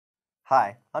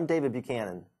Hi, I'm David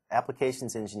Buchanan,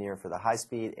 Applications Engineer for the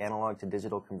High-Speed Analog to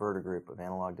Digital Converter Group of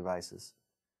Analog Devices.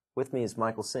 With me is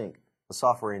Michael Sink, a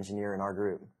software engineer in our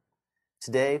group.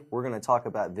 Today, we're going to talk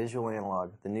about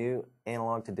VisualAnalog, the new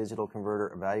analog to digital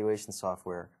converter evaluation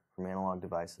software from Analog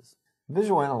Devices.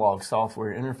 VisualAnalog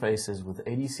software interfaces with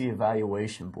ADC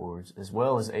evaluation boards as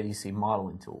well as ADC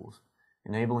modeling tools,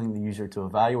 enabling the user to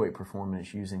evaluate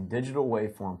performance using digital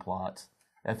waveform plots,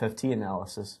 FFT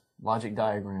analysis, logic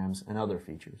diagrams, and other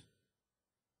features.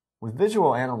 With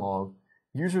VisualAnalog,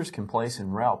 users can place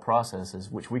and route processes,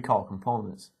 which we call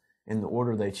components, in the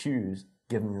order they choose,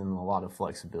 giving them a lot of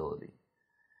flexibility.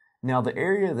 Now, the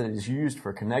area that is used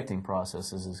for connecting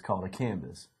processes is called a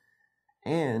canvas.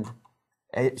 And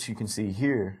as you can see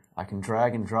here, I can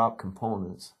drag and drop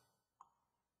components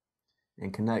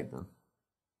and connect them.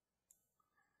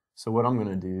 So what I'm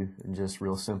going to do, and just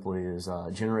real simply, is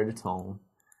generate a tone,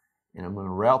 and I'm going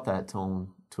to route that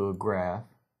tone to a graph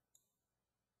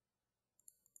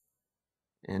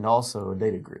and also a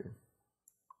data grid.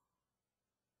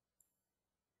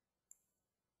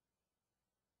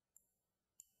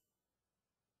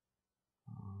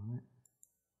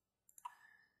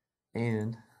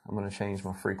 And I'm going to change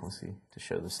my frequency to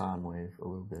show the sine wave a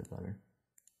little bit better.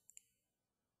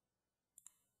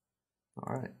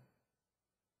 All right.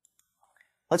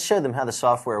 Let's show them how the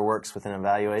software works with an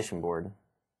evaluation board.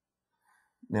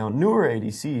 Now, newer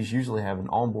ADCs usually have an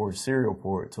onboard serial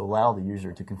port to allow the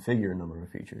user to configure a number of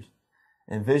features.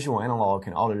 And VisualAnalog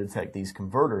can auto-detect these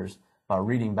converters by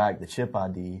reading back the chip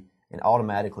ID and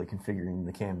automatically configuring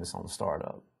the canvas on the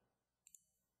startup.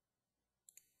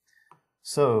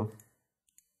 So,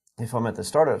 if I'm at the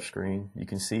startup screen, you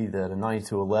can see that a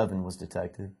 9211 was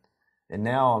detected, and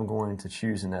now I'm going to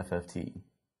choose an FFT.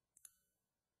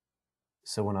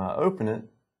 So when I open it,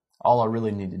 all I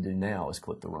really need to do now is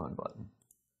click the Run button.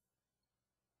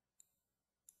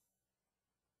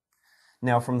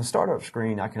 Now from the startup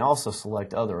screen, I can also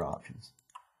select other options,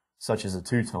 such as a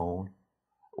two-tone,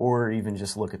 or even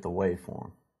just look at the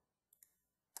waveform.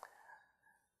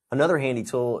 Another handy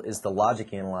tool is the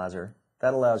logic analyzer.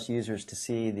 That allows users to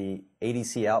see the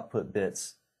ADC output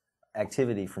bits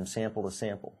activity from sample to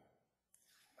sample.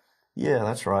 Yeah,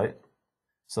 that's right.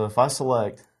 So if I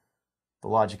select the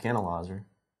logic analyzer,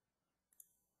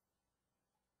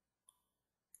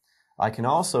 I can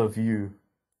also view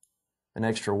an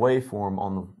extra waveform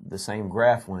on the same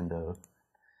graph window.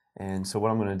 And so what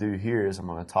I'm going to do here is I'm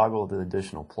going to toggle the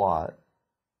additional plot,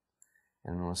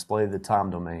 and I'm going to display the time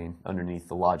domain underneath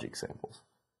the logic samples.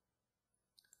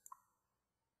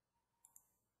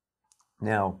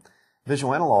 Now,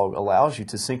 VisualAnalog allows you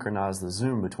to synchronize the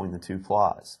zoom between the two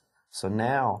plots. So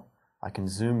now I can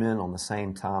zoom in on the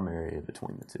same time area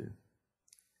between the two.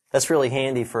 That's really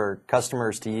handy for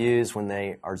customers to use when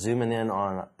they are zooming in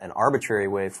on an arbitrary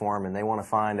waveform and they want to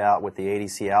find out what the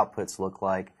ADC outputs look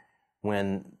like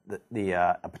when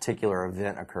a particular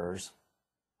event occurs.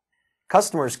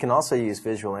 Customers can also use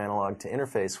VisualAnalog to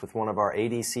interface with one of our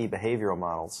ADC behavioral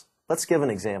models. Let's give an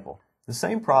example. The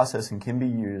same processing can be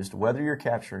used whether you're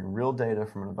capturing real data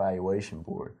from an evaluation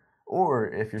board or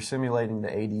if you're simulating the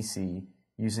ADC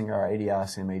using our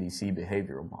ADISM ADC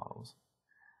behavioral models.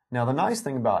 Now, the nice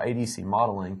thing about ADC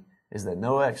modeling is that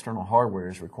no external hardware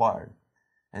is required,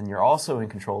 and you're also in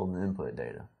control of the input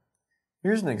data.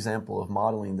 Here's an example of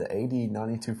modeling the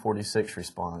AD9246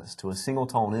 response to a single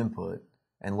tone input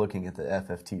and looking at the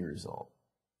FFT result.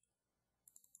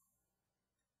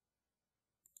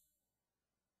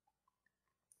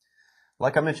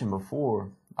 Like I mentioned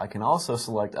before, I can also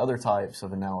select other types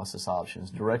of analysis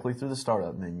options directly through the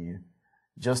startup menu,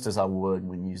 just as I would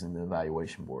when using the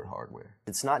evaluation board hardware.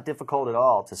 It's not difficult at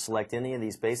all to select any of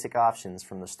these basic options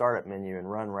from the startup menu and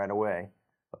run right away.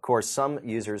 Of course, some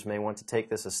users may want to take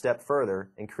this a step further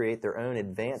and create their own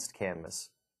advanced canvas.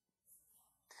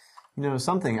 You know,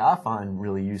 something I find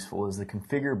really useful is the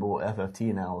configurable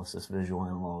FFT analysis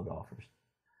VisualAnalog offers.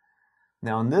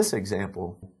 Now in this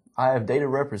example, I have data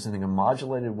representing a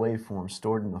modulated waveform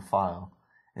stored in a file,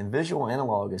 and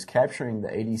VisualAnalog is capturing the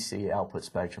ADC output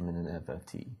spectrum in an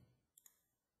FFT.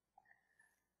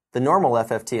 The normal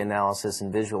FFT analysis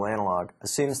in VisualAnalog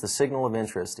assumes the signal of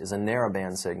interest is a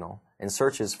narrowband signal and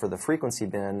searches for the frequency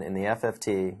bin in the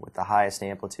FFT with the highest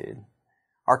amplitude.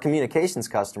 Our communications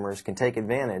customers can take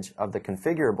advantage of the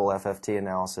configurable FFT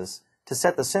analysis to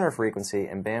set the center frequency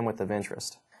and bandwidth of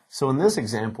interest. So in this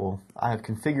example, I have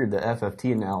configured the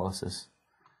FFT analysis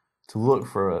to look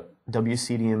for a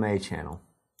WCDMA channel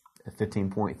at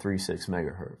 15.36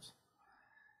 megahertz.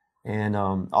 And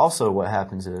also what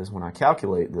happens is when I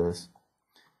calculate this,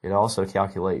 it also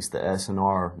calculates the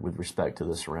SNR with respect to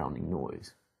the surrounding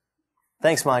noise.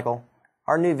 Thanks, Michael.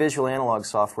 Our new VisualAnalog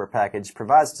software package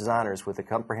provides designers with a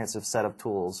comprehensive set of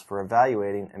tools for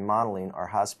evaluating and modeling our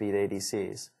high-speed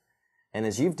ADCs. And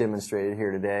as you've demonstrated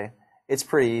here today, it's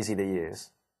pretty easy to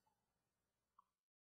use.